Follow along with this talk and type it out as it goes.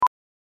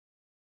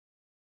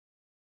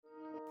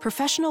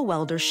Professional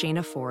welder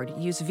Shayna Ford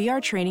used VR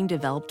training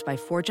developed by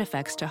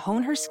ForgeFX to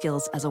hone her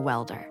skills as a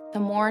welder. The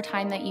more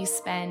time that you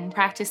spend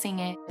practicing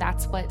it,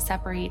 that's what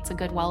separates a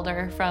good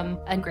welder from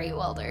a great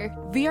welder.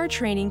 VR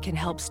training can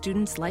help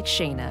students like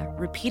Shayna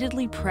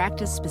repeatedly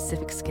practice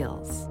specific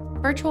skills.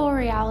 Virtual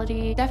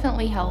reality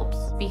definitely helps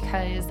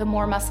because the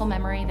more muscle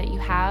memory that you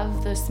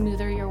have, the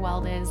smoother your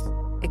weld is.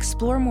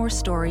 Explore more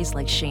stories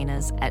like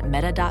Shayna's at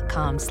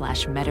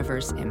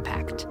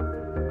meta.com/metaverseimpact.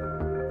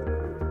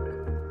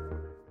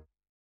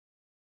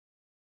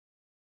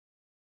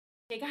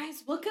 Hey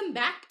guys, welcome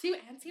back to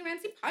Antsy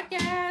Rancy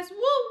Podcast. Woo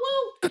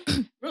woo.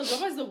 Bro,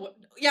 what was the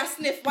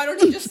sniff. Why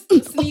don't you just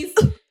sneeze?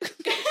 Can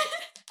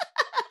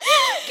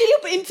you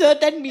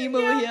insert that meme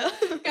over here?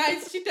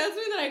 Guys, she tells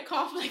me that I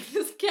cough like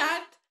this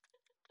cat.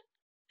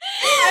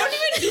 I don't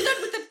even do that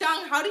with the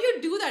tongue. How do you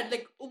do that?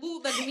 Like,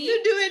 ooh, like me?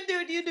 You do it,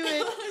 dude. You do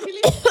it.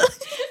 Really?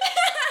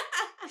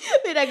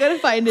 Wait, I gotta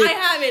find it. I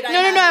have it. No,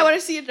 I want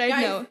to see it right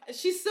Guys, now.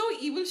 she's so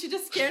evil. She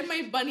just scared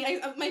my bunny.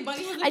 My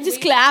bunny was like, I just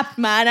waiting. clapped,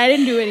 man. I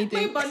didn't do My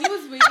anything. bunny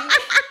was waiting. My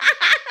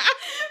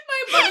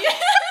bunny.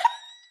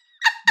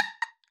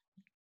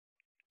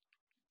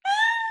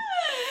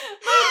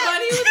 My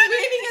bunny was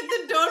waiting at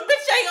the door.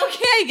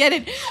 I get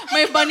it.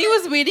 My bunny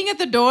was waiting at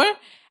the door,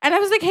 and I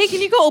was like, "Hey,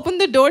 can you go open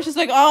the door?" She's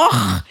like,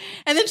 "Oh,"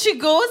 and then she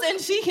goes and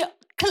she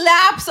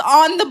claps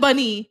on the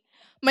bunny.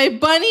 My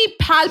bunny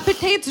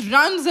palpitates,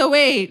 runs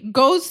away,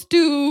 goes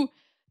to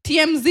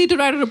TMZ to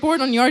write a report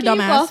on your Can you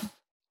dumbass. cough?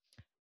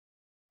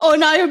 Oh,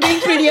 now you're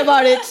being pretty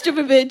about it,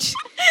 stupid bitch.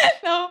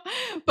 No,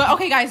 but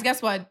okay, guys,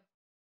 guess what?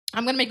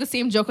 I'm gonna make the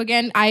same joke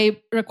again.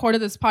 I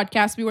recorded this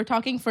podcast. We were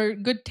talking for a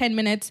good 10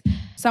 minutes.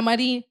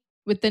 Somebody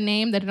with the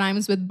name that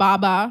rhymes with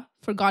Baba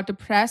forgot to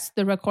press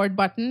the record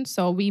button,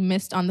 so we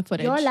missed on the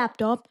footage. Your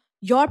laptop,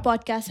 your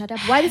podcast setup.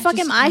 Why the fuck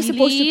am I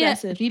supposed to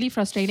press it? Really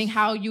frustrating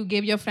how you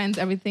give your friends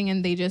everything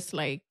and they just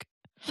like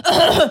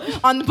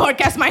on the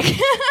podcast mic. Okay,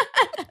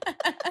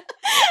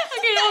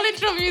 roll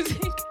intro music.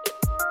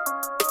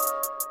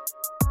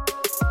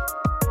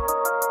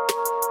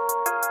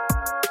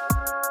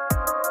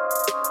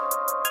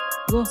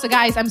 So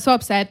guys, I'm so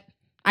upset.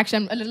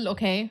 Actually, I'm a little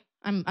okay.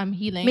 I'm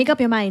healing. Make up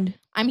your mind.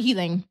 I'm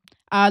healing.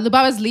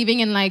 Lubaba's leaving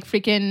in like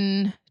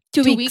freaking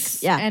 2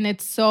 weeks. Yeah. And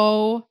it's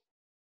so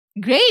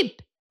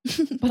great.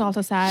 But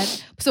also sad.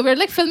 So we're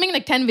like filming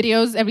like 10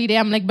 videos every day.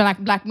 I'm like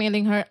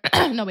blackmailing her.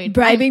 No, wait.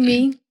 Bribing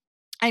me.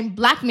 I'm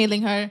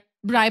blackmailing her,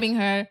 bribing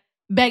her,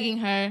 begging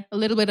her, a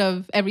little bit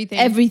of everything.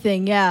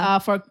 Everything, yeah.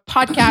 For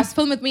podcasts,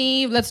 film with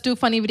me. Let's do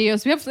funny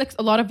videos. We have like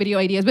a lot of video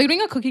ideas. We're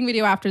doing a cooking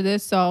video after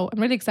this. So I'm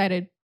really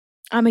excited.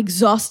 I'm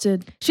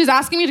exhausted. She's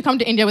asking me to come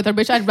to India with her,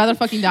 bitch. I'd rather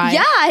fucking die.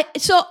 Yeah,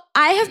 so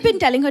I have been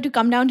telling her to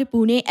come down to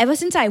Pune ever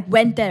since I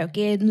went there,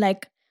 okay? And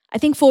like, I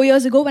think 4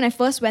 years ago when I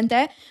first went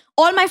there,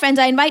 all my friends,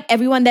 I invite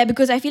everyone there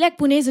because I feel like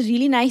Pune is a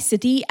really nice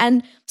city.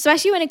 And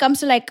especially when it comes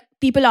to like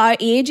people our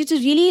age, it's a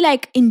really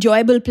like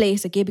enjoyable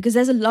place, okay? Because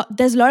there's a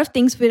lot of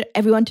things for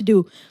everyone to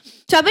do.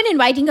 So I've been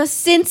inviting her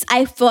since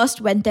I first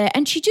went there,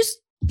 and she just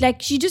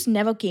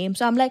never came.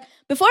 So I'm like,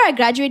 before I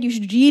graduate, you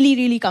should really,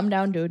 really come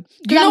down, dude.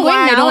 Do you know I'm why I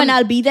going now don't- and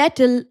I'll be there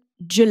till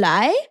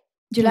July,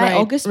 Right,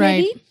 August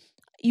maybe. right.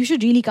 You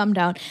should really come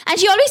down. And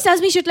she always tells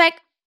me, she's like,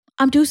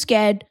 I'm too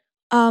scared.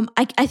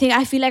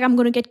 I feel like I'm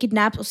gonna get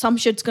kidnapped or some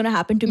shit's gonna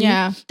happen to me.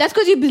 Yeah. That's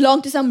because you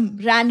belong to some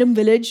random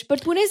village.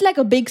 But Pune is like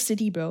a big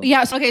city, bro.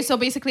 Yeah. Okay. So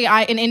basically,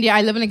 in India,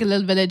 I live in like a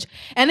little village,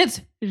 and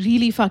it's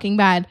really fucking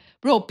bad,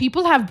 bro.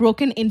 People have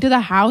broken into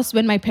the house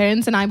when my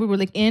parents and I were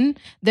like in.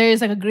 There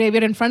is like a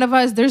graveyard in front of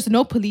us. There's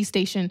no police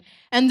station,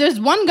 and there's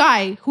one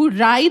guy who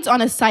rides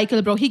on a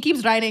cycle, bro. He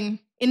keeps riding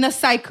in a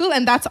cycle,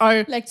 and that's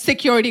our like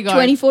security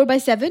guard.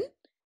 24/7.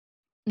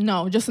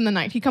 No, just in the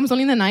night. He comes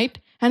only in the night,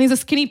 and he's a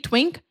skinny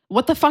twink.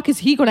 What the fuck is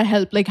he gonna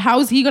help? Like, how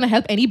is he gonna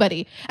help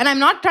anybody? And I'm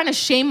not trying to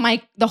shame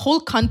the whole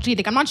country.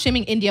 Like, I'm not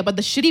shaming India, but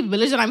the shitty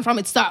village that I'm from,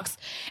 it sucks.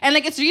 And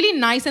like, it's really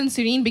nice and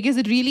serene because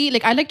it really,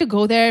 like, I like to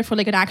go there for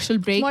like an actual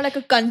break. More like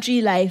a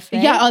country life,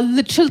 right? Yeah, a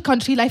literal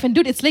country life. And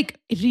dude, it's like,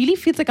 it really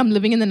feels like I'm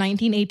living in the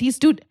 1980s.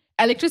 Dude,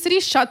 electricity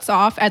shuts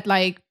off at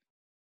like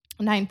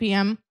 9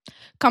 p.m.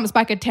 comes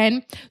back at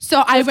 10.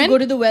 So I went go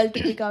to the well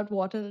to pick out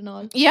water and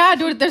all. Yeah,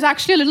 dude, there's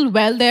actually a little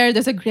well there.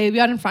 There's a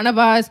graveyard in front of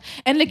us.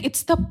 And like,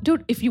 it's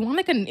dude, if you want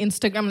like an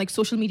Instagram, like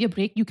social media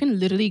break, you can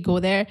literally go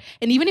there.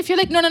 And even if you're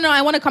like, no,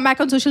 I want to come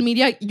back on social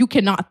media, you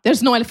cannot.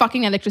 There's no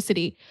fucking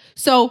electricity.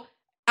 So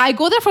I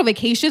go there for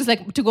vacations,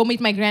 like to go meet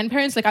my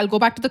grandparents. Like I'll go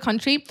back to the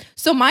country.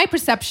 So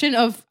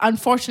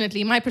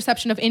unfortunately, my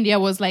perception of India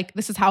was like,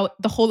 this is how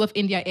the whole of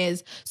India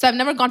is. So I've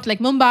never gone to like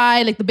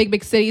Mumbai, like the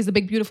big cities, the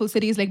big beautiful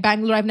cities like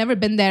Bangalore. I've never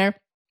been there.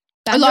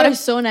 Bangalore is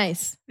so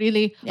nice.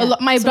 Really? Yeah,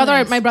 my so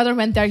nice. brother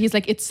went there. He's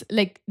like, it's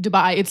like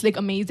Dubai. It's like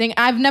amazing.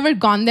 I've never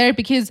gone there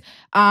because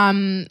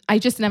I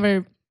don't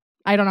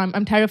know.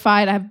 I'm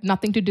terrified. I have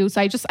nothing to do.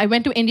 So I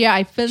went to India.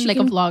 I filmed a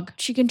vlog.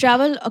 She can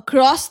travel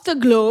across the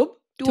globe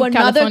to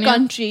another California.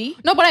 country.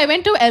 No, but I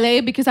went to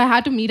LA because I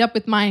had to meet up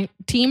with my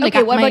team.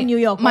 Okay, what about New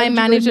York? My Why did you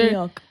go to manager. New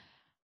York?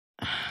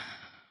 Fuck,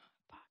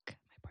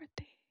 my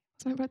birthday.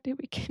 It's my birthday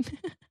weekend.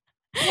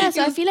 Yeah,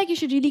 so I feel like you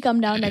should really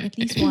come down like at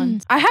least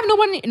once. I have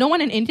no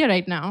one in India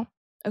right now.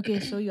 Okay,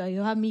 so you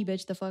have me,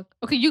 bitch. The fuck.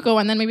 Okay, you go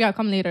and then maybe I'll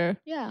come later.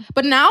 Yeah.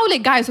 But now,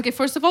 like, guys, okay,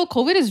 first of all,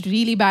 COVID is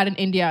really bad in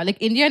India. Like,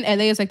 India and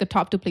LA is like the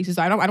top two places.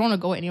 I don't want to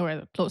go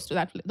anywhere close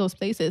to those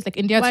places. Like,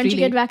 India, Why it's don't really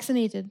you get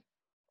vaccinated?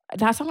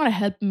 that's not going to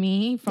help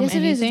me from Yes, it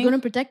anything. is. It's going to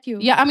protect you.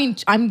 Yeah, I mean,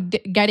 I'm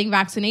getting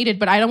vaccinated,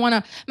 but I don't want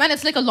to. Man,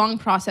 it's like a long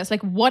process.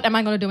 Like, what am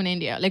I going to do in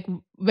India? Like,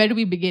 where do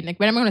we begin?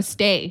 Like, where am I going to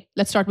stay?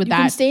 Let's start with You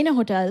can that. stay in a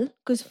hotel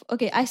because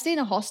I stay in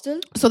a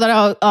hostel. So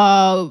that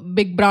a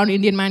big brown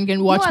Indian man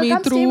can watch I'll me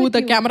come stay through with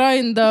the you. camera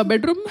in the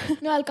bedroom.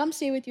 No, I'll come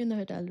stay with you in the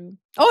hotel room.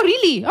 Oh,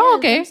 really? Yeah, Oh, I'll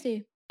okay. come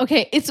stay.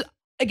 Okay, it's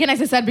again,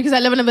 as I said, because I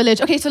live in a village.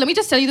 Okay, so let me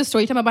just tell you the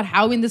story time about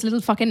how in this little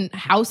fucking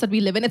house that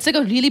we live in. It's like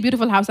a really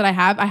beautiful house that I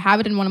have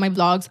it in one of my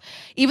vlogs.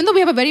 Even though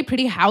we have a very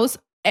pretty house,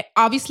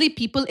 obviously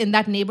people in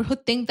that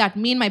neighborhood think that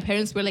me and my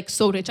parents were like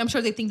so rich. I'm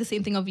sure they think the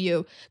same thing of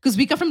you because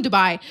we come from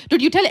Dubai.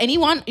 Dude, you tell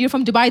anyone you're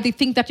from Dubai, they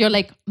think that you're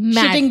like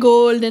mad. Shitting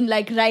gold and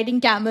like riding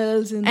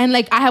camels And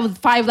like I have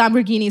 5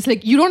 Lamborghinis.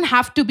 Like you don't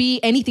have to be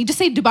anything. Just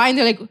say Dubai and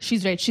they're like,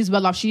 she's rich, she's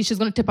well off, she's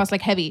going to tip us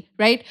like heavy,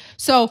 right?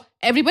 So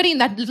everybody in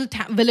that little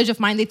village of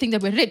mine, they think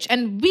that we're rich.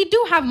 And we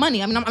do have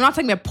money. I mean, I'm not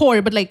saying we're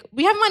poor, but like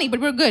we have money, but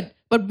we're good.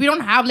 But we don't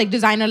have like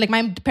designer, like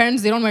my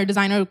parents, they don't wear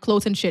designer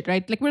clothes and shit,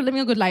 right? Like we're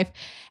living a good life.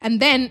 And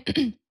then,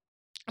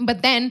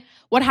 but then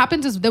what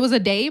happens is there was a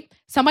day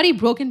somebody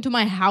broke into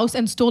my house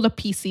and stole a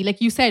PC. Like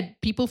you said,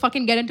 people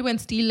fucking get into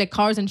and steal like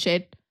cars and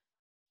shit.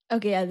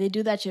 Okay, yeah, they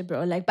do that shit,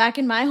 bro. Like back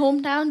in my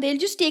hometown, they'll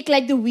just take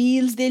like the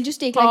wheels, they'll just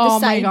take like Oh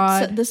my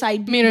the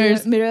side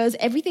Mirrors. mirrors,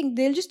 everything.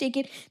 They'll just take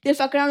it. They'll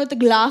fuck around with the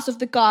glass of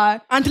the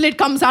car. Until it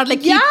comes out,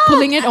 like Yeah. keep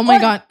pulling it. Oh my Or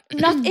God.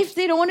 Not if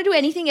they don't want to do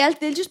anything else,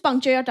 they'll just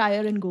puncture your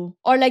tire and go.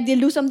 Or like they'll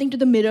do something to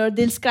the mirror,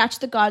 they'll scratch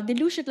the car, they'll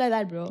do shit like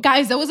that, bro.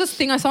 Guys, there was this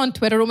thing I saw on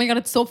Twitter. Oh my God,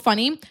 it's so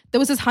funny. There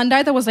was this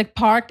Hyundai that was like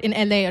parked in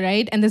LA,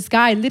 right? And this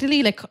guy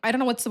literally like, I don't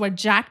know what's the word,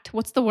 jacked.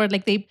 What's the word?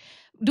 Like they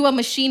do a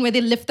machine where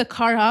they lift the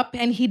car up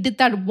and he did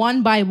that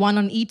one by one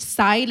on each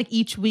side, like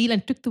each wheel,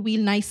 and took the wheel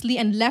nicely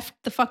and left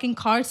the fucking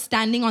car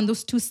standing on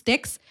those 2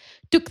 sticks,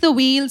 took the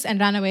wheels and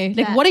ran away.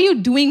 Like, Yeah. what are you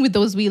doing with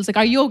those wheels? Like,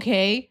 are you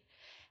okay?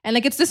 And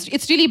like,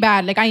 it's really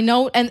bad. Like, I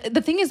know. And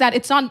the thing is that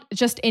it's not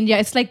just India.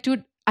 It's like,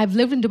 dude, I've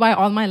lived in Dubai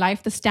all my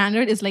life. The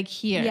standard is like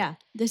here. Yeah.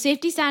 The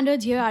safety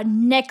standards here are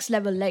next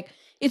level. Like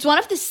it's one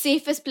of the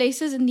safest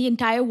places in the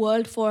entire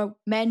world for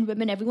men,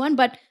 women, everyone,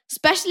 but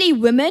especially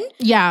women.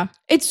 Yeah.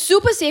 It's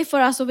super safe for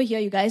us over here,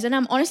 you guys. And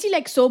I'm honestly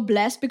like so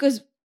blessed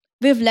because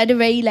we've led a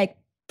very like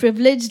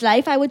privileged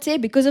life, I would say,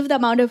 because of the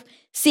amount of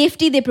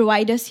safety they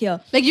provide us here.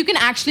 Like you can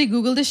actually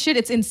Google this shit.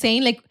 It's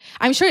insane. Like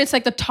I'm sure it's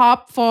like the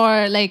top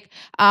for like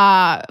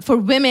for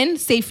women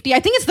safety. I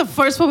think it's the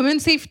first for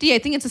women's safety. I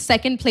think it's the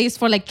second place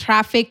for like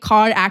traffic,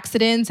 car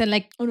accidents, and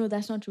like Oh no,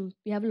 that's not true.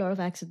 We have a lot of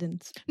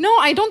accidents. no,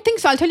 I don't think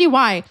so. I'll tell you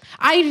why.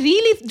 I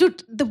really do.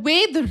 The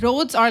way the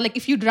roads are, like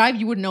if you drive,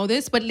 you would know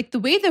this, but like the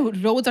way the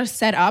roads are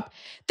set up,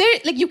 they're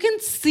like you can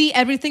see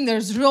everything.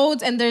 There's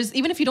roads, and there's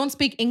even if you don't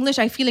speak English,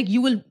 I feel like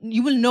you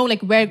will know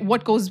like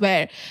what goes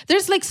where.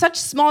 There's like such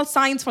small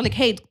signs for like,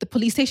 hey, the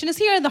police station is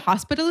here, the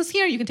hospital is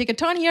here. You can take a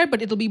turn here,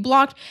 but it'll be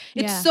blocked.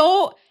 It's Yeah.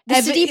 so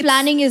The city it's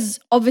planning is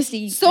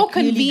obviously so like,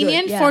 really good.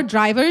 convenient Yeah. for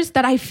drivers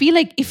that I feel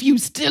like if you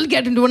still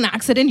get into an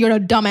accident, you're a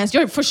dumbass.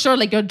 You're for sure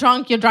like you're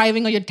drunk, you're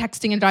driving, or you're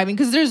texting and driving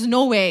because there's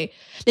no way.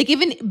 Like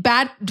even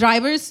bad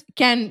drivers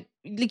can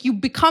like you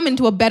become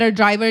into a better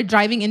driver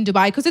driving in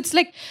Dubai because it's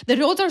like the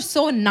roads are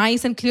so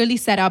nice and clearly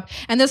set up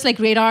and there's like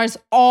radars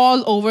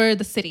all over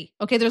the city.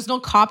 Okay, there's no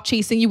cop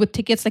chasing you with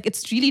tickets. Like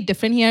it's really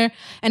different here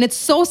and it's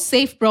so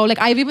safe, bro. Like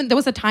there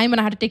was a time when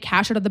I had to take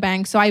cash out of the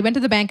bank, so I went to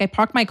the bank, I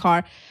parked my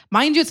car.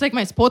 Mind you, it's like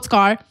my sports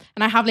car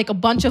and I have like a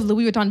bunch of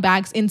Louis Vuitton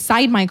bags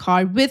inside my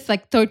car with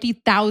like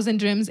 30,000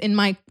 dirhams in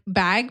my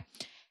bag.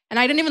 And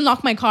I didn't even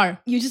lock my car.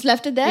 You just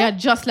left it there? Yeah,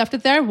 just left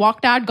it there,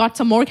 walked out, got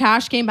some more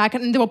cash, came back,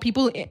 and there were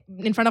people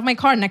in front of my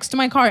car, next to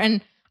my car.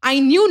 And I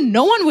knew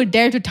no one would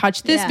dare to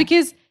touch this Yeah.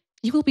 because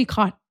you will be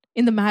caught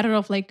in the matter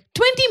of like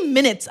 20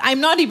 minutes.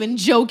 I'm not even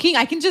joking.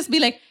 I can just be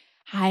like,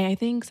 hi, I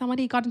think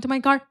somebody got into my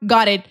car.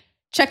 Got it.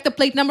 Check the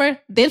plate number.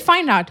 They'll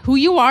find out who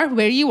you are,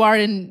 where you are,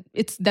 and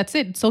that's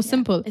it. It's so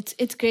simple.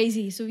 It's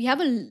crazy. So we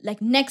have a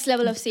like next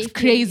level of safety.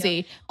 Crazy.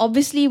 here.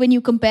 Obviously, when you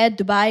compare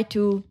Dubai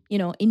to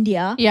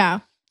India, Yeah.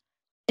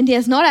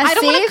 India's not as I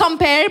don't safe. want to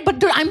compare, but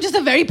dude, I'm just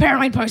a very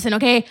paranoid person,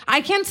 okay? I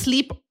can't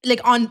sleep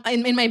like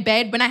in my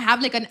bed when I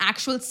have like an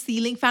actual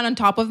ceiling fan on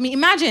top of me.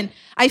 Imagine,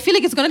 I feel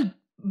like it's gonna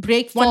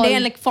break one day Fall.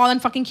 and like fall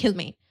and fucking kill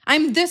me.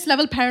 I'm this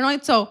level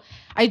paranoid, so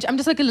I'm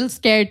just like a little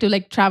scared to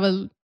like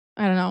travel.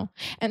 I don't know.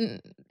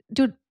 And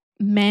dude,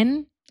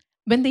 men,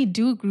 when they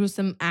do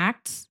gruesome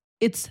acts,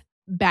 it's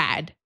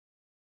bad.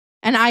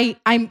 And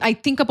I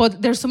think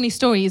about, there's so many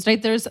stories,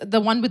 right? There's the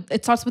one with,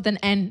 it starts with an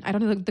N. I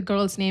don't know the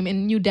girl's name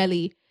in New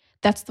Delhi.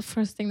 That's the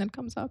first thing that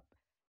comes up.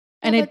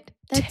 And Yeah, it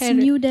but that's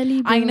New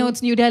Delhi. I bro. know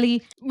it's New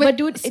Delhi. But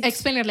dude, it's-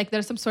 explain it. Like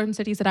there's some certain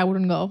cities that I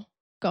wouldn't go.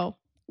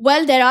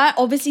 Well, there are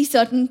obviously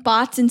certain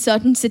parts in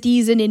certain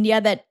cities in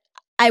India that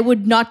I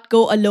would not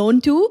go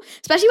alone to,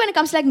 especially when it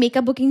comes to like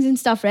makeup bookings and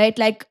stuff, right?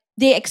 Like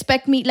they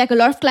expect me, like a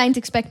lot of clients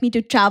expect me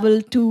to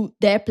travel to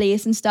their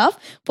place and stuff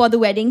for the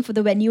wedding, for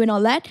the venue and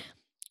all that.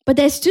 But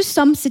there's just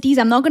some cities,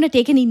 I'm not going to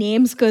take any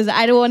names because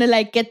I don't want to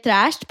like get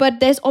thrashed. But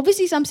there's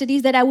obviously some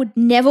cities that I would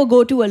never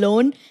go to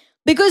alone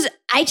because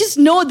I just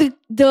know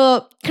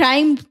the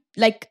crime,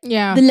 like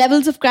the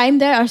levels of crime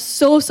there are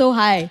so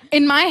high.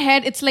 In my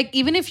head, it's like,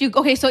 even if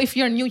so if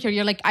you're new here,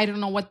 you're like, I don't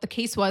know what the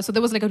case was. So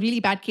there was like a really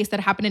bad case that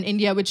happened in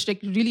India, which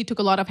like really took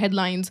a lot of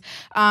headlines.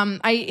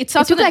 It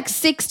took like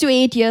 6 to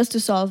 8 years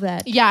to solve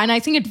that. Yeah, and I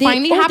think it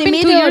finally happened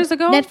 2 years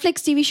ago.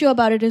 Netflix TV show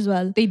about it as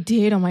well. They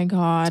did. Oh my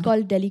God. It's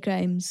called Delhi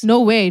Crimes.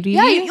 No way, really?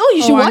 Yeah,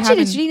 you should watch it.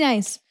 It's really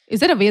nice.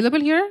 Is it available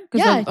here?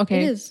 Yeah, it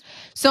is.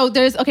 So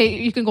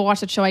you can go watch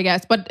that show, I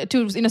guess. But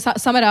to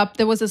sum it up,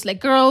 there was this like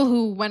girl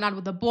who went out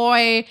with a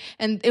boy,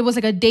 and it was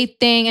like a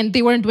date thing, and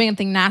they weren't doing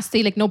anything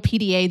nasty, like no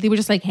PDA. They were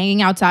just like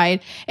hanging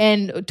outside.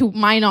 And to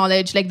my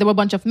knowledge, like there were a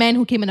bunch of men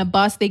who came in a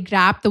bus. They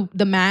grabbed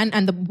the man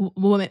and the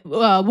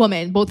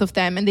woman, both of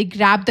them, and they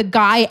grabbed the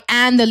guy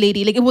and the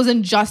lady. Like it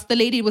wasn't just the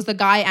lady; it was the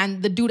guy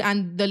and the dude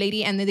and the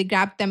lady, and then they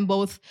grabbed them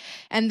both.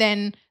 And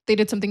then they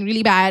did something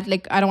really bad.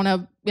 Like I don't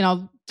want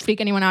to, freak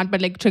anyone out,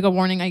 but like trigger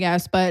warning, I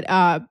guess. But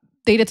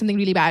they did something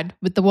really bad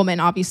with the woman,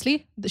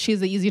 obviously. She's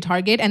the easy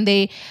target. And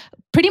they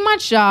pretty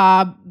much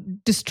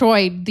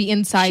destroyed the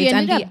insides. She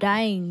ended up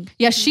dying.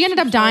 Yeah, she ended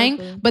up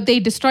dying, but they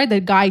destroyed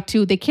the guy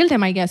too. They killed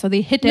him, I guess, or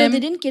they hit him. No,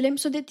 they didn't kill him.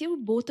 So they threw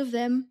both of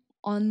them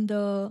on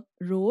the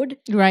road.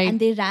 Right.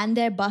 And they ran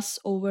their bus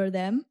over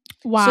them.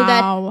 Wow. So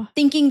that,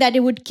 thinking that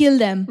it would kill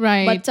them.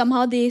 Right. But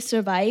somehow they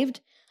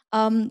survived.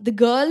 The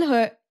girl,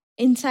 her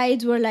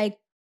insides were like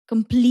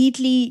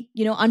completely,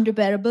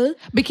 unbearable.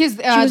 Because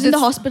she was in the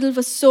hospital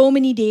for so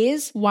many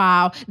days.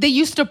 Wow. They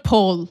used to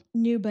poll.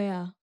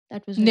 Nirbhaya.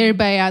 That was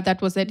Nirbhaya,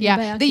 that was it.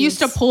 Yeah. They used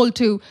to poll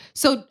too.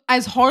 So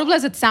as horrible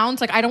as it sounds,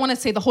 like I don't want to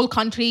say the whole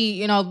country,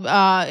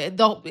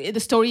 the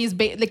story is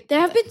like there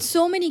have been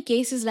so many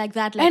cases like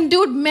that. Like and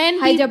dude, men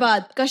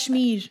Hyderabad,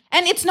 Kashmir.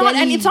 And it's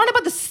not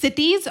about the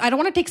cities. I don't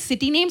want to take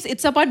city names.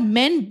 It's about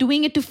men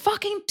doing it to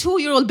fucking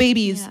 2-year-old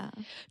babies. Yeah.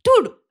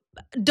 Dude,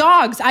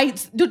 dogs.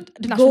 Did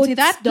I say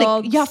that?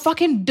 Dogs. Like, yeah,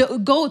 fucking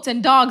goats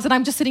and dogs. And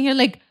I'm just sitting here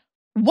like,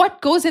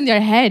 what goes in their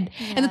head?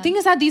 Yeah. And the thing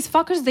is that these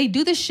fuckers, they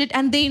do this shit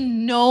and they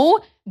know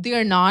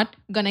they're not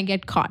gonna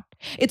get caught.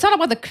 It's not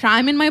about the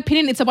crime, in my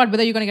opinion. It's about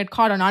whether you're gonna get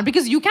caught or not.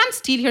 Because you can't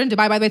steal here in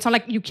Dubai, by the way. It's not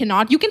like you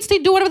cannot. You can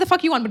still do whatever the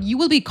fuck you want, but you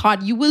will be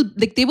caught. You will,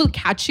 like, they will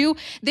catch you.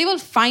 They will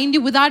find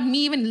you without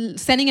me even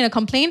sending in a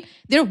complaint.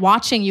 They're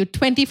watching you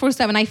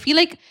 24/7. I feel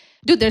like,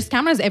 dude, there's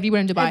cameras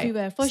everywhere in Dubai.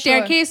 Everywhere, for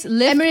Staircase, sure.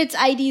 lift. Emirates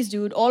IDs,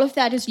 dude. All of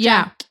that is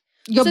tracked.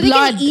 Your so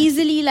blood. They can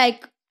easily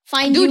like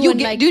find dude, you.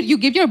 You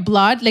give your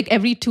blood like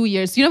every 2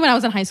 years. When I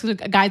was in high school,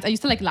 guys, I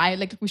used to like lie.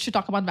 Like we should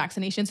talk about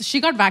vaccinations. She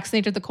got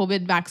vaccinated, the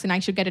COVID vaccine. I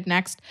should get it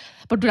next.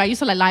 But dude, I used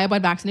to like lie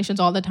about vaccinations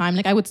all the time.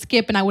 Like I would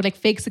skip and I would like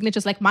fake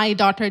signatures. Like my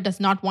daughter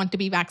does not want to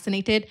be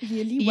vaccinated.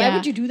 Really? Yeah. Why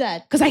would you do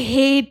that? Because I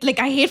hate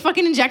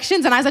fucking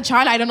injections. And as a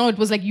child, I don't know. It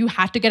was like you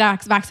had to get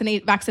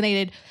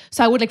vaccinated.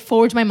 So I would like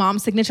forge my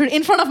mom's signature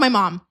in front of my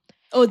mom.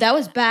 Oh, that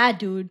was bad,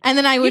 dude. And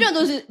then I would...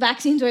 those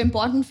vaccines were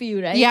important for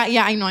you, right?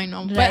 Yeah, I know.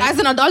 Right. But as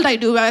an adult, I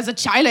do. As a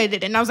child, I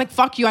did. And I was like,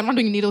 fuck you, I'm not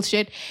doing needle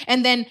shit.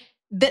 And then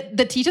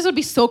the teachers would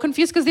be so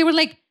confused because they were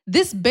like,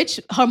 this bitch,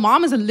 her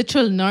mom is a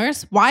literal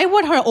nurse. Why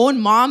would her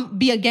own mom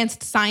be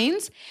against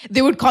science?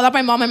 They would call up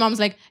my mom. My mom's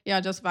like,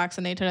 yeah, just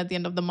vaccinate her at the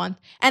end of the month.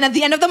 And at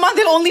the end of the month,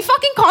 they'll only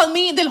fucking call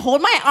me. They'll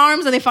hold my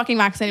arms and they fucking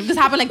vaccinate. This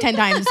happened like 10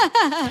 times.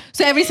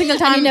 So every single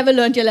time. And you never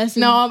learned your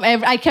lesson. No,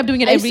 I kept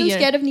doing it every year. Are you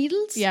still scared of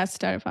needles? Yes,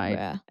 terrified.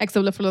 Yeah.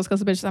 Except for those because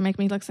the bitches that make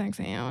me look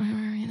sexy.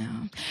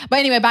 But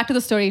anyway, back to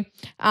the story.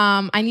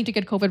 I need to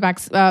get COVID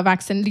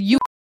vaccine.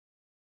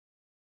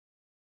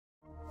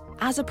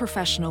 As a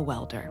professional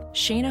welder,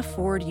 Shayna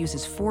Ford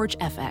uses Forge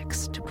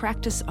FX to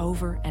practice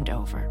over and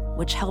over,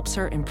 which helps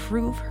her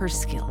improve her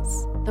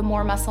skills. The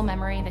more muscle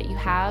memory that you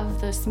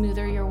have, the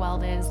smoother your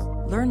weld is.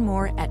 Learn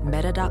more at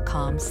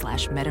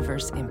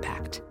meta.com/metaverse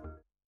impact.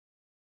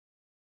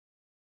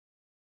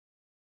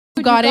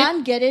 You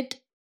can't get it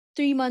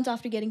 3 months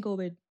after getting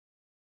COVID.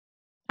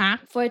 Huh?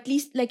 For at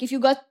least, like, if you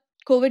got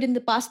COVID in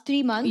the past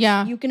 3 months,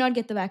 you cannot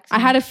get the vaccine.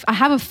 I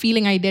have a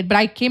feeling I did, but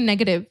I came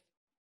negative.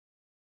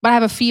 But I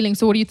have a feeling.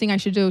 So what do you think I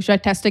should do? Should I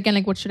test again?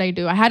 Like, what should I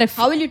do?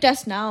 How will you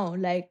test now?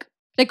 Like,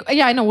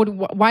 yeah, I know.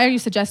 Why are you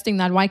suggesting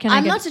that? Why can't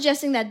I'm not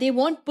suggesting that. They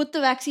won't put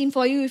the vaccine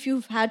for you if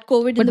you've had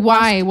COVID in the past. But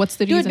why? What's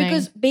the reason?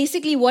 Because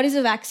basically, what is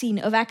a vaccine?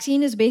 A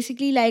vaccine is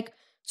basically like,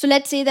 so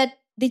let's say that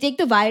they take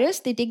the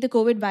virus, they take the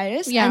COVID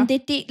virus, and they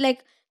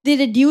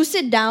reduce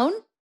it down,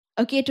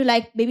 okay, to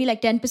like maybe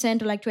like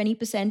 10% or like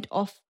 20%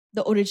 of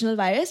the original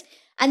virus.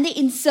 And they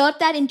insert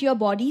that into your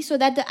body so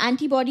that the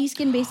antibodies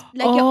can your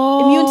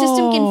immune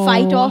system can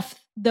fight off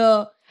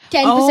the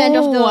 10%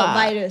 of the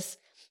virus.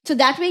 So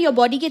that way your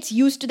body gets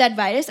used to that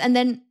virus and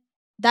then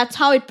that's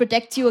how it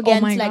protects you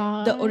against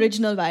the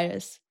original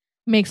virus.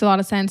 Makes a lot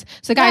of sense.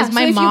 So guys, if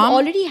you've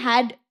already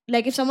had,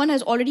 like if someone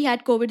has already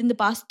had COVID in the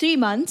past 3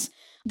 months,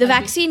 the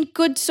vaccine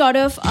could sort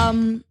of,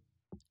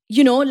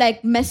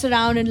 like mess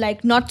around and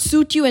like not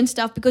suit you and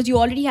stuff because you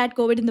already had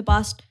COVID in the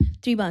past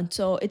 3 months.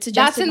 So it's That's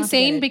adjusted. not to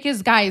insane get it.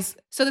 because, guys,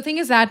 so the thing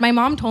is that my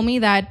mom told me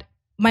that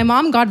my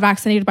mom got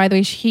vaccinated, by the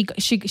way. She got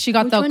Which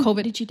the one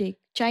COVID, did she take?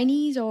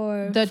 Chinese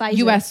or the Pfizer?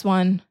 US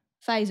one.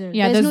 Pfizer.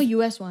 Yeah, there's no there's-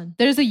 US one.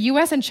 There's a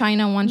US and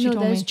China one, she No,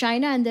 told there's me.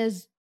 China and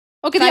there's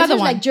Okay, the Pfizer's other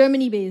one. like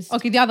Germany based.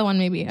 Okay, the other one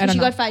maybe. I So don't she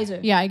know. got Pfizer.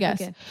 Yeah, I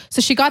guess. Okay.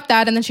 So she got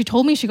that, and then she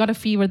told me she got a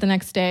fever the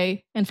next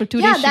day, and for 2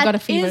 Yeah, days she got a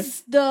that fever.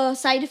 is the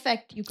side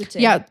effect, you could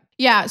say. Yeah,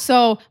 yeah.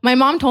 So my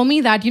mom told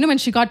me that, you know, when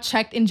she got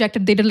checked,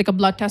 injected, they did like a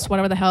blood test,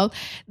 whatever the hell.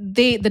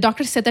 The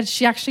doctor said that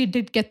she actually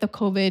did get the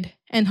COVID,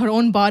 and her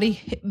own body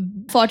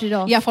Fought it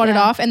off. fought it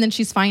off, and then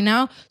she's fine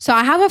now. So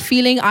I have a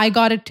feeling I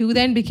got it too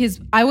then,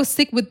 because I was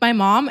sick with my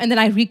mom, and then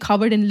I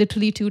recovered in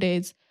literally 2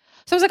 days.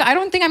 So I was like, I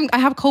don't think I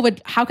have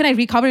COVID. How can I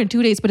recover in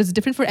 2 days? But it's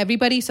different for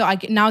everybody. So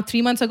now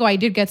 3 months ago, I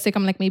did get sick.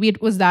 I'm like, maybe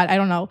it was that. I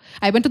don't know.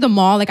 I went to the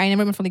mall. Like, I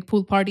never went for like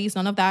pool parties,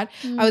 none of that.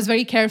 I was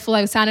very careful.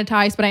 I was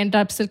sanitized, but I ended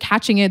up still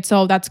catching it.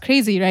 So that's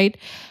crazy, right?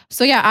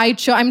 So yeah,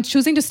 I'm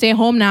choosing to stay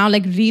home now,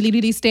 like really,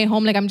 really stay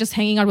home. Like I'm just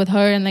hanging out with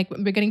her, and like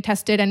we're getting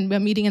tested and we're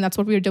meeting, and that's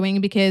what we're doing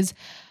because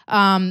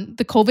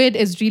the COVID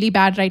is really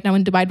bad right now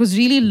in Dubai. It was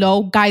really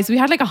low. Guys, we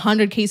had like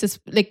 100 cases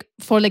like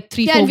for like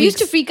 3-4 Yeah, and we weeks. used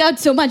to freak out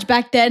so much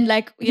back then.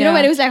 Like, you know, Yeah.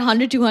 when it was like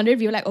 100, 200,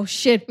 we were like, oh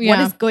shit, what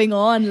Yeah. is going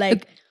on?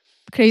 Like, this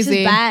Crazy.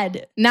 is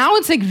bad. Now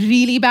it's like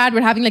really bad.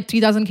 We're having like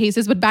 3,000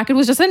 cases, but back it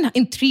was just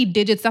in 3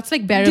 digits. That's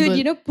like bearable. Dude,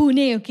 you know,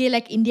 Pune, okay,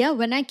 like India,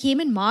 when I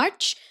came in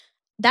March,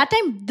 that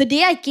time, the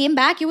day I came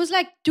back, it was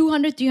like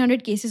 200,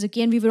 300 cases,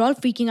 okay, and we were all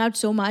freaking out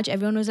so much.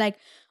 Everyone was like,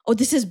 oh,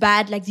 this is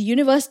bad, like the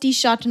university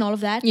shut and all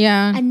of that.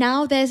 Yeah. And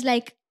now there's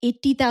like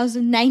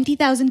 80,000,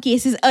 90,000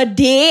 cases a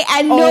day,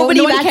 and Oh, nobody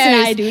no one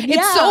vaccinated, cares. dude. It's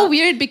Yeah. so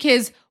weird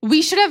because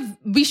we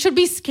should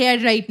be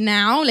scared right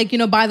now, like, you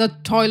know, by the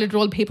toilet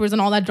roll papers and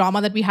all that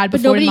drama that we had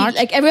But before nobody, in March.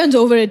 like, everyone's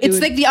over it, dude. It's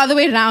like the other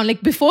way around.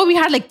 Like before we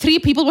had like 3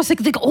 people were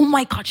sick, like, oh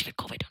my God, she got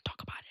COVID, don't talk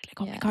about it.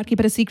 Like, oh my God, keep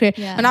it a secret.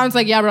 Yeah. And I was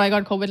like, yeah, bro, I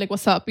got COVID. Like,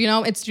 what's up? You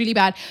know, it's really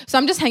bad. So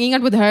I'm just hanging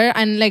out with her,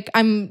 and like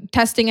I'm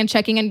testing and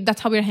checking, and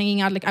that's how we're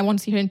hanging out. Like, I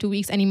won't see her in 2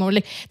 weeks anymore.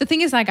 Like, the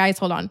thing is that, guys,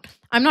 hold on.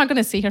 I'm not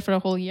gonna see her for a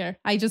whole year.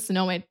 I just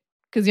know it.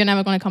 Because you're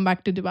never gonna come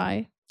back to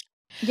Dubai.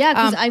 yeah,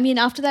 because I mean,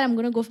 after that, I'm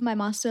going to go for my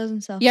master's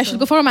and stuff. Yeah, so. she'll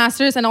go for a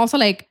master's, and also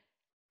like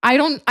I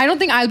don't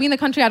think I'll be in the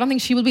country. I don't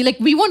think she will be. Like,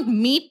 we won't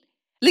meet.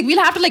 Like,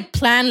 we'll have to like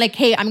plan, like,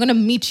 hey, I'm gonna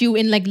meet you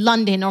in like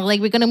London, or like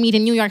we're gonna meet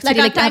in New York Like,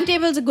 City. our Like,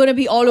 timetables are going to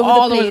be all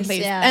over the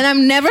place. Yeah. And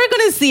I'm never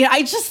gonna see her.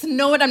 I just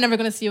know it. I'm never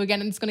gonna see you again,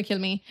 and it's gonna kill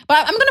me. But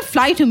I'm gonna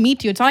fly to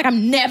meet you. It's not like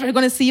I'm never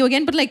gonna see you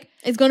again. But like,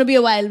 it's going to be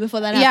a while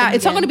before that happens. yeah,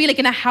 it's not again. gonna be like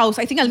in a house.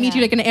 I think I'll meet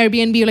you like in an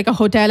Airbnb or like a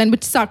hotel, and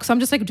which sucks. So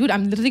I'm just like, dude,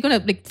 I'm literally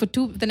gonna like for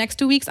the next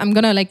 2 weeks, I'm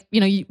gonna like, you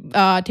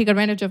know, take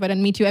advantage of it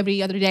and meet you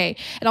every other day.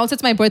 And also,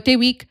 it's my birthday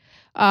week.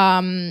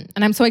 And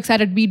I'm so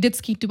excited. We did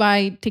Ski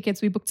Dubai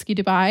tickets. We booked Ski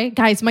Dubai.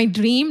 Guys, my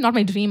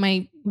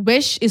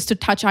wish is to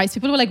touch ice.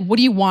 People were like, what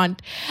do you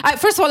want?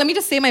 First of all, let me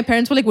just say, my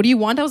parents were like, what do you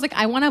want? I was like,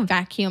 I want a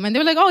vacuum. And they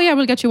were like, oh yeah,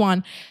 we'll get you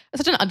one.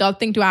 It's such an adult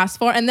thing to ask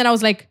for. And then I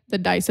was like, the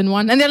Dyson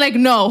one. And they're like,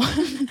 no.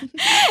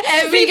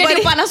 We get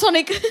you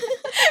Panasonic.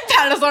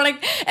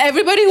 Panasonic.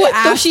 Everybody who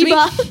asked me.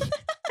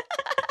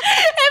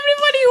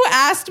 Everybody who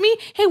asked me,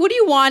 hey, what do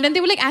you want? And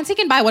they were like, Ansi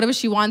can buy whatever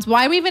she wants.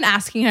 Why are we even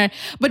asking her?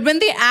 But when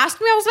they asked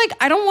me, I was like,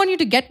 I don't want you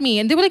to get me.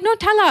 And they were like, no,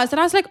 tell us. And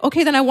I was like,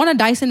 okay, then I want a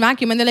Dyson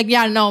vacuum. And they're like,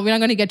 yeah, no, we're not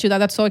going to get you that.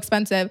 That's so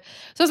expensive.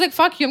 So I was like,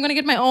 fuck you, I'm going to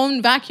get my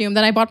own vacuum.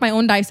 Then I bought my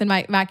own Dyson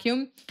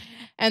vacuum.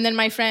 And then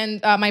my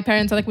parents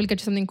are like, we'll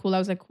get you something cool. I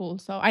was like, cool.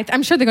 So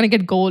I'm sure they're going to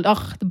get gold.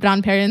 Ugh, the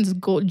brown parents'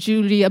 gold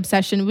jewelry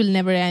obsession will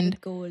never end.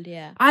 Gold,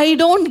 yeah. I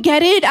don't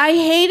get it. I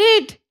hate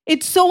it.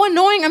 It's so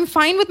annoying. I'm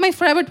fine with my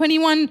Forever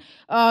 21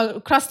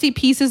 crusty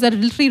pieces that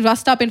literally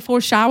rust up in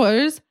 4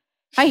 showers.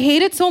 I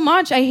hate it so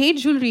much. I hate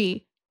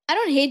jewelry. I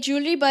don't hate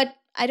jewelry, but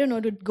I don't know,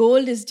 dude.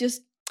 Gold is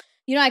just,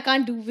 you know, I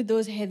can't do with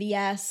those heavy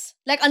ass.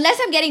 Like, unless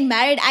I'm getting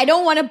married, I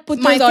don't want to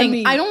put those on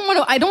me. I'm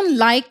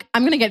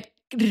going to get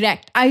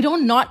wrecked. I do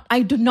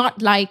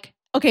not like,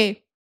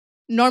 okay,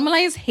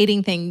 normalize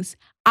hating things.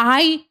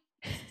 Why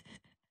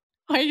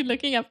are you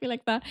looking at me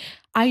like that?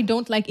 I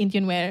don't like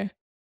Indian wear.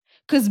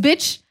 Because,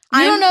 bitch,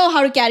 I don't know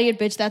how to carry it,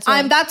 bitch. That's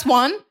why. That's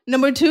one.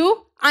 Number 2,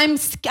 I'm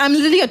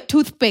literally a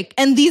toothpick,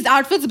 and these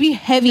outfits be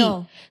heavy.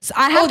 No. So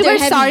I have to they're wear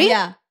heavy, sari.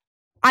 Yeah.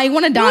 I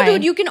want to die. No,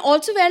 dude, you can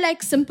also wear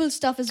like simple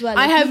stuff as well.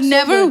 I Like, have looks so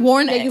never good.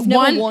 worn You've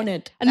one. never worn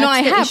it. No, I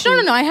have.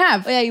 No, I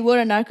have. Oh yeah, you wore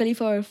a narkali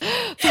for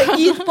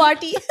Eid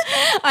party.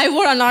 I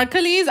wore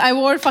anarkalis. I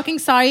wore fucking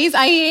saris.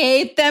 I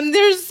hate them.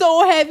 They're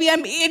so heavy.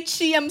 I'm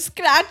itchy. I'm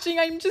scratching.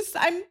 Let me just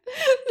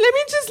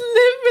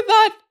live with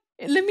that.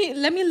 Let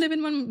me live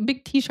in one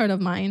big t-shirt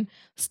of mine.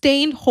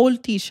 Stained whole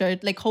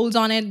t-shirt, like holes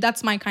on it.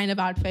 That's my kind of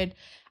outfit.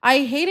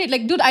 I hate it.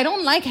 Like, dude, I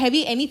don't like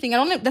heavy anything.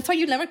 That's why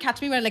you never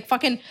catch me wearing like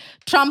fucking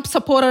Trump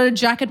supporter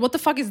jacket. What the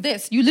fuck is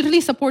this? You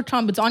literally support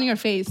Trump. It's on your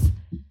face.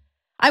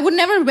 I would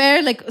never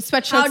wear like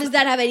sweatshirts. How does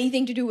that have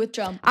anything to do with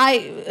Trump?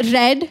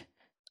 Red.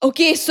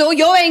 Okay, so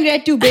you're wearing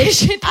red too,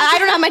 bitch. I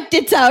don't have my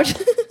tits out.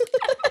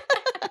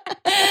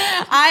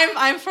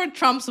 I'm for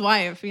Trump's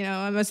wife. You know,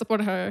 I'm gonna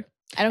support her.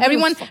 I don't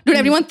Everyone, give a fuck dude, who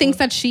everyone you thinks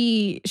support.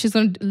 that she's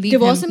going to leave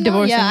Divorce him. him now?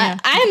 Divorce him, Yeah,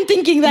 I am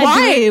thinking that.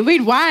 Why? dude.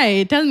 Wait,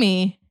 why? Tell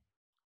me.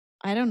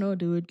 I don't know,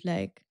 dude.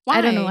 Like, Why?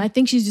 I don't know. I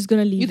think she's just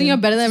gonna leave. You think you're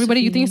better than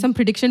everybody? You think you're some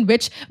prediction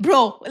bitch?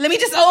 Bro, let me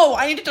just,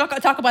 I need to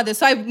talk about this.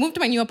 So I moved to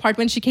my new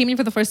apartment. She came in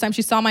for the first time.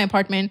 She saw my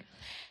apartment.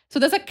 So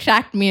there's a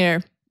cracked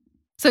mirror.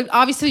 So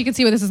obviously you can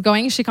see where this is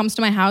going. She comes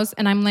to my house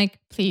and I'm like,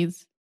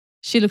 please.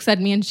 She looks at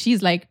me and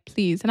she's like,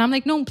 please. And I'm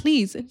like, no,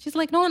 please. And she's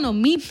like, no,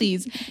 me,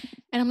 please.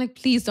 And I'm like,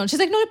 please don't. She's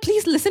like, no,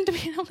 please listen to me.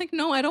 And I'm like,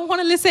 no, I don't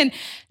want to listen.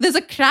 There's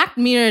a cracked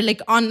mirror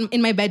like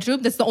in my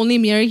bedroom. That's the only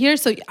mirror here.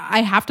 So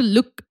I have to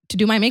look to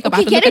do my makeup.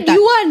 I Okay, have to get look a at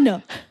new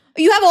one.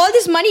 You have all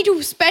this money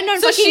to spend on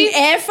So fucking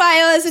air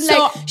fryers and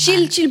So- like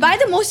she'll buy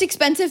the most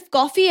expensive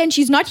coffee and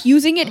she's not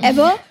using it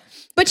ever.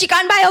 But she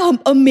can't buy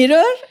a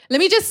mirror. Let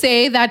me just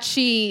say that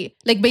she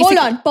like basically.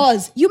 Hold on,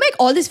 pause. You make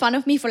all this fun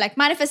of me for like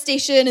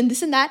manifestation and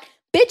this and that.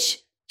 Bitch,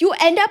 you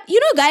end up,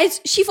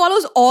 guys, she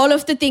follows all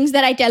of the things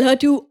that I tell her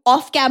to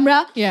off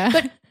camera. Yeah.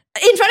 But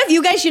in front of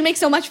you guys, she'll make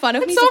so much fun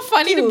of me. It's so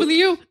funny to cute.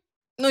 believe.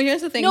 No,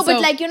 here's the thing. No, but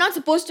So- like you're not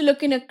supposed to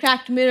look in a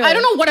cracked mirror. I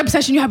don't know what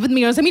obsession you have with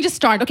mirrors. Let me just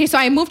start. Okay, so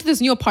I moved to this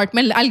new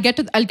apartment. I'll get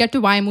to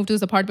why I moved to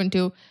this apartment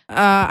too.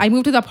 I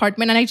moved to the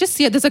apartment and I just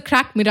see it. There's a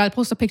cracked mirror. I'll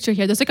post a picture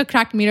here. There's like a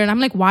cracked mirror, and I'm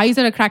like, why is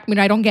there a cracked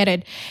mirror? I don't get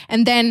it.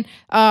 And then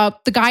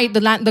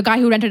the guy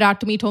who rented it out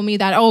to me told me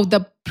that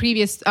the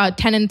previous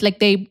tenant, like,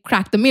 they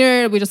cracked the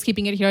mirror. We're just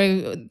keeping it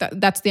here.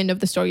 That's the end of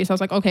the story. So I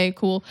was like, okay,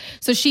 cool.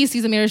 So she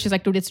sees the mirror. She's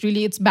like, dude,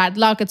 it's bad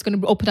luck. It's going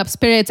to open up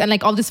spirits and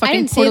like all this fucking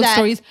didn't say portal that.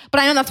 stories.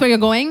 But I know that's where you're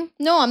going.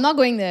 No, I'm not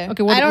going there.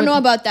 Okay, I don't know what-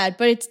 about that,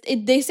 but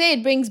they say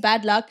it brings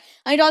bad luck,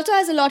 and it also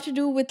has a lot to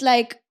do with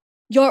like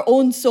your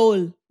own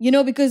soul.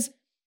 Because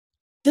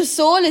the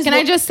soul is. Can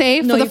I just say,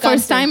 No, for the you can't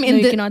first say. time No, in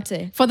you the cannot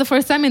say. for the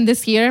first time in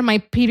this year, my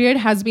period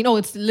has been. Oh,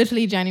 it's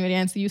literally January,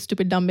 and so you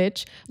stupid dumb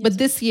bitch. But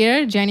this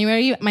year,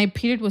 January, my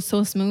period was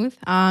so smooth.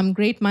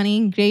 Great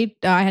money, great.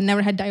 I had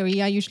never had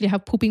diarrhea. I usually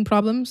have pooping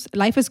problems.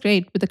 Life is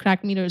great with the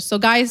cracked mirrors. So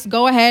guys,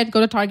 go ahead, go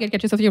to Target,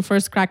 get yourself your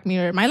first cracked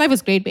mirror. My life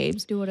is great,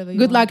 babes. Do whatever you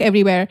Good want. luck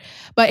everywhere.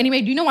 But anyway,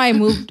 do you know why I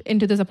moved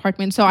into this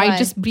apartment? So I Why?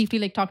 just briefly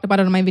like talked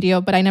about it on my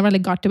video, but I never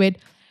like got to it.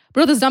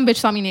 Bro, this dumb bitch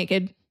saw me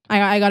naked.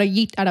 I got a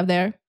yeet out of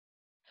there.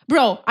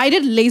 Bro, I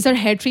did laser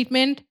hair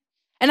treatment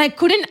and I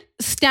couldn't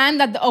stand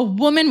that a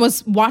woman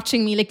was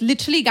watching me. Like,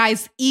 literally,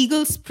 guys,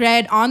 eagle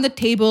spread on the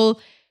table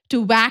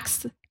to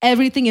wax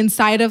everything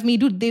inside of me.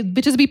 Dude, they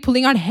bitches be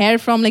pulling out hair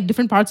from like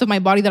different parts of my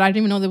body that I didn't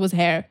even know there was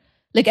hair.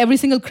 Like every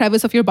single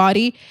crevice of your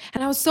body.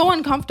 And I was so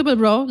uncomfortable,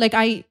 bro. Like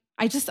I'm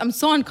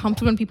so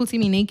uncomfortable when people see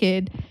me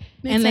naked.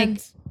 Makes and like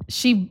sense.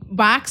 she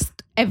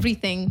waxed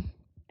everything,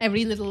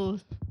 every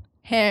little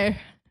hair.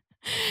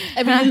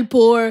 Every little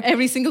pore.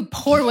 Every single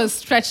pore was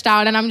stretched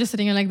out, and I'm just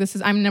sitting here like,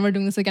 I'm never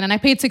doing this again. And I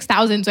paid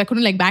 $6,000, so I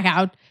couldn't like back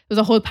out. It was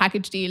a whole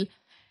package deal.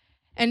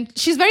 And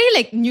she's very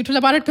like neutral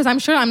about it because I'm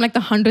sure I'm like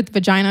the 100th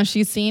vagina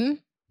she's seen.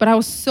 But I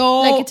was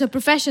so Like it's a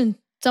profession.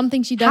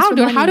 Something she does. how for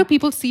do money. how do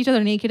people see each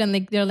other naked and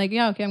like they're like,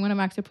 yeah, okay, I'm gonna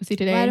wax your pussy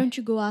today. Why don't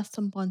you go ask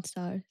some porn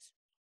stars?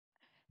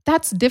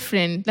 That's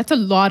different. That's a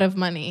lot of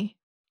money.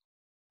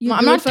 You I'm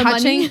do not it for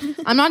money? touching.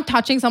 I'm not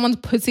touching someone's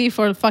pussy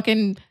for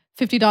fucking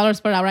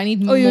 $50 per hour. I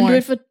need Oh, more. you'll do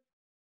it for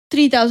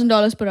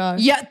 $3,000 per hour.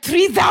 Yeah,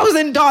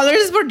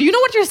 $3,000. But do you know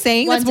what you're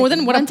saying? One That's more second,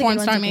 than what a one porn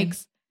second, star one second.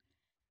 makes.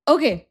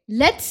 Okay,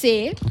 let's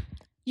say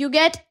you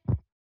get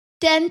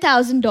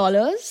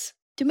 $10,000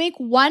 to make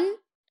one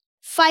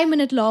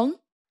 5-minute long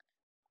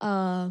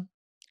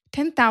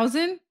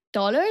 10,000.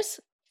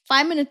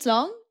 5 minutes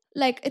long.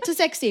 Like it's a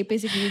sex tape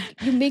basically.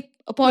 You make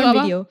a porn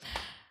Baba. video.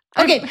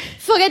 Okay,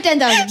 forget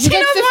 10,000. You She get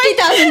knows what-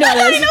 $50,000.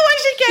 I know what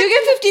she You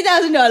gets. get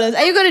 $50,000.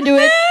 Are you gonna do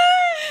it?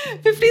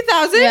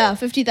 50,000? Yeah,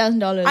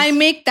 $50,000. I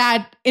make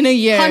that in a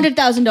year.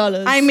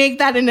 $100,000. I make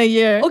that in a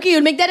year. Okay,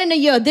 you'll make that in a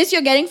year. This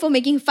you're getting for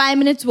making 5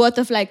 minutes worth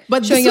of like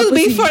But showing this your will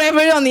be pussy. forever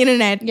on the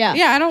internet. Yeah.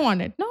 Yeah, I don't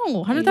want it. No,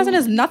 100,000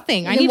 is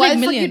nothing. I Then need why like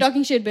the fuck millions. you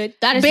talking shit, bitch?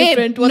 That is Babe,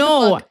 different. What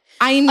no. the fuck?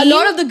 I need A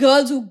lot of the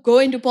girls who go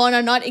into porn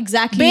are not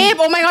exactly. Babe,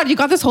 oh my God, you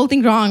got this whole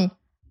thing wrong.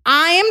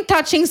 I am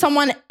touching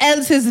someone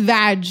else's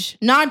vag,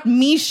 not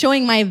me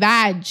showing my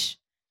vag.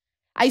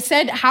 I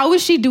said, how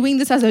is she doing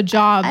this as a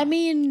job? I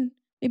mean,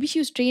 maybe she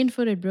was trained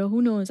for it, bro.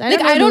 Who knows? I don't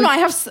know. dude. I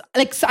have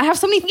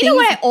so many things. You know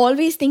what I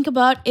always think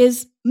about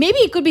is maybe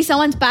it could be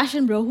someone's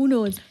passion, bro. Who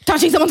knows?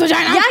 Touching someone's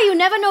vagina. Yeah, you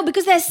never know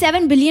because there's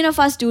 7 billion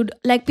of us, dude.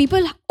 Like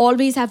people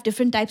always have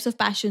different types of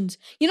passions.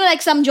 You know,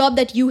 like some job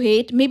that you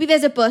hate. Maybe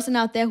there's a person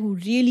out there who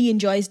really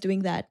enjoys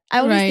doing that.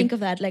 I always Right. think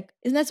of that. Like,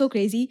 isn't that so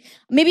crazy?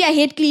 Maybe I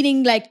hate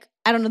cleaning, like,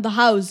 I don't know, the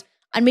house.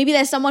 And maybe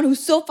there's someone who's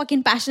so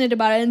fucking passionate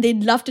about it and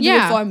they'd love to do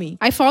it for me.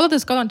 I follow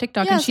this girl on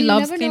TikTok Yeah, and so she you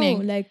loves never cleaning.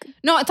 know. Like,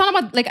 No, it's not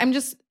about like I'm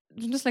just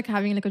like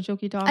having like a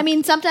jokey talk. I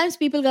mean, sometimes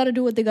people gotta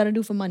do what they gotta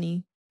do for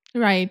money.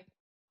 right.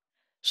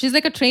 She's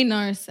like a trained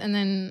nurse, and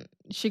then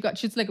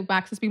she's like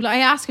waxes people. I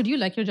asked her, "Do you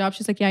like your job?"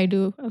 She's like, "Yeah, I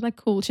do." I was like,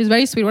 "Cool." She's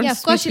very sweet. What Yeah, a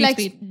of course she sweet,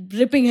 likes sweet.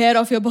 ripping hair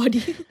off your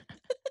body.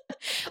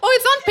 Oh,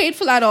 it's not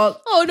painful at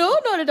all. Oh no,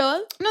 not at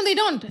all. No, they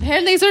don't.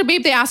 Hair laser,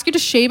 babe, they ask you to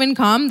shave and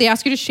come. They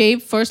ask you to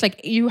shave first.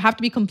 Like, you have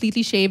to be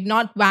completely shaved,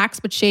 not wax,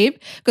 but shave,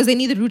 because they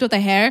need the root of the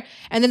hair.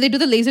 And then they do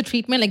the laser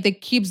treatment. Like, they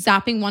keep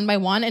zapping one by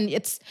one. And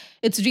it's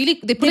really,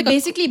 they put They like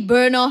basically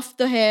burn off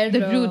the hair,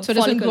 the root, so it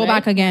doesn't follicle, grow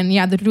back right? again.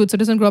 Yeah, the root, so it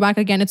doesn't grow back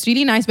again. It's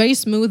really nice, very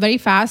smooth, very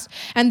fast.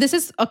 And this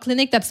is a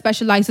clinic that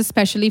specializes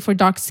especially for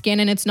dark skin,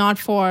 and it's not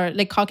for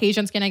like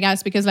Caucasian skin, I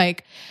guess, because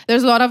like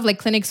there's a lot of like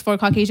clinics for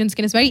Caucasian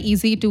skin. It's very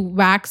easy to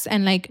wax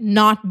and like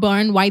not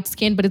burn white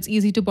skin, but it's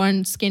easy to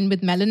burn skin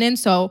with melanin.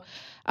 So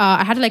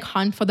I had to like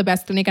hunt for the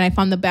best clinic, and I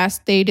found the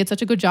best. They did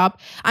such a good job.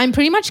 I'm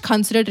pretty much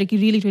considered like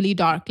really, really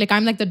dark. Like,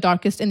 I'm like the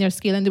darkest in their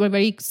scale, and they were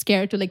very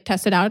scared to like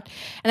test it out.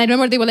 And I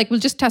remember they were like, we'll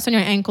just test on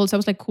your ankles. I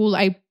was like, cool.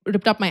 I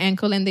ripped up my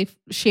ankle, and they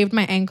shaved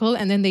my ankle,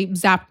 and then they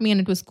zapped me,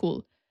 and it was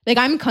cool. Like,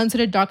 I'm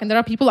considered dark, and there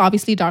are people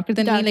obviously darker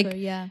than me. Like,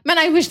 yeah. man,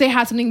 I wish they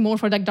had something more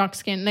for like dark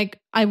skin. Like,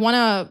 I want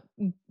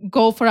to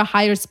go for a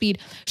higher speed.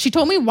 She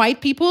told me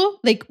white people,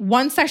 like,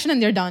 one session and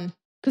they're done,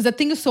 because the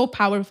thing is so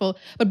powerful.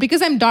 But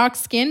because I'm dark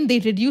skinned, they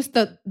reduced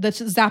the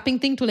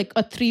zapping thing to like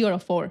a 3 or a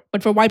 4.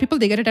 But for white people,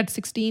 they get it at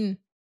 16.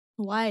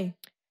 Why?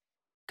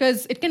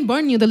 Because it can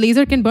burn you. The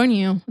laser can burn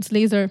you. It's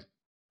laser.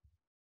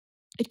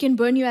 It can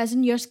burn you, as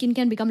in your skin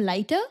can become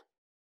lighter?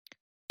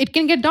 It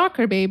can get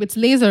darker, babe. It's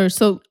laser.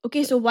 So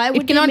Okay, so why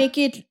would they cannot- make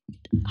it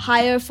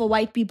higher for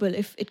white people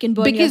if it can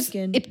burn your because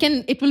skin?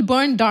 it will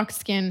burn dark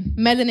skin,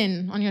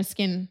 melanin on your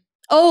skin.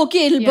 Oh,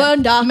 okay, it'll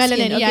burn dark melanin.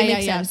 skin. Okay, Yeah.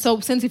 makes sense. So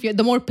since if you're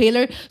the more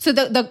paler, so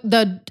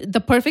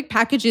the perfect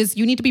package is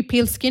you need to be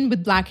pale skin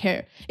with black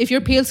hair. If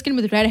you're pale skin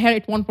with red hair,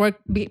 it won't work.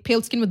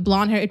 Pale skin with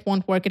blonde hair, it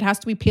won't work. It has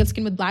to be pale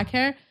skin with black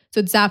hair, so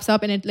it zaps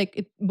up and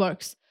it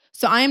works.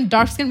 So I am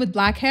dark skin with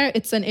black hair.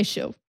 It's an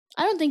issue.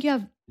 I don't think you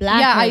have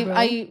black hair, bro.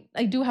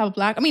 I do have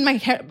black. I mean, my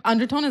hair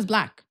undertone is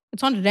black.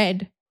 It's not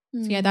red. So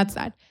yeah, that's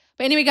that.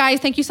 But anyway, guys,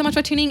 thank you so much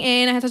for tuning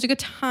in. I had such a good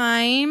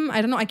time.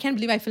 I don't know. I can't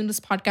believe I filmed this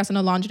podcast on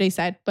a lingerie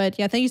set. But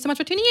yeah, thank you so much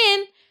for tuning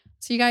in.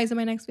 See you guys in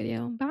my next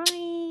video.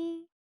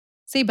 Bye.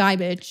 Say bye,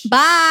 bitch.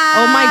 Bye.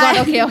 Oh my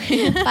God.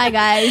 Okay. Bye,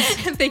 guys.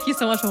 Thank you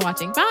so much for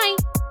watching. Bye.